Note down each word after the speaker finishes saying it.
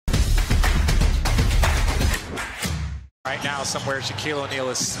Right now, somewhere Shaquille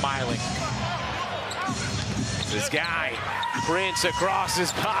O'Neal is smiling. This guy, Prince across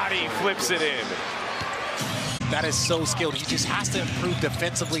his body, flips it in. That is so skilled. He just has to improve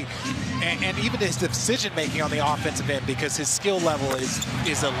defensively and even his decision-making on the offensive end because his skill level is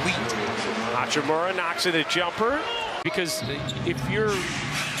elite. Hachimura knocks in a jumper because if you're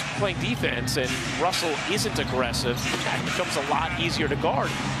playing defense and Russell isn't aggressive, that becomes a lot easier to guard.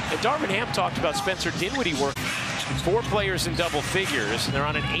 And Darvin Ham talked about Spencer Dinwiddie work. 4 players in double figures, and they're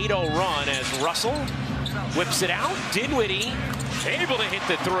on an 8-0 run as Russell whips it out. Dinwiddie able to hit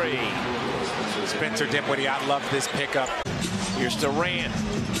the 3. Spencer Dinwiddie, I love this pickup. Here's Durant.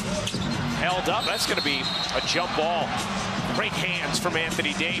 Held up. That's going to be a jump ball. Great hands from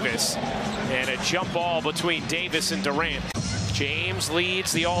Anthony Davis. And a jump ball between Davis and Durant. James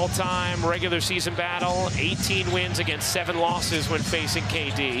leads the all-time regular season battle. 18 wins against 7 losses when facing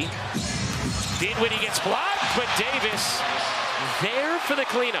KD. Dinwiddie gets blocked, but Davis there for the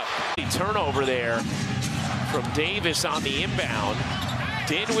cleanup. Turnover there from Davis on the inbound.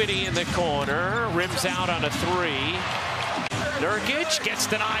 Dinwiddie in the corner, rims out on a 3. Nurkic gets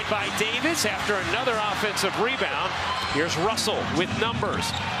denied by Davis after another offensive rebound. Here's Russell with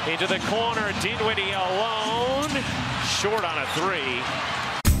numbers. Into the corner, Dinwiddie alone. Short on a 3.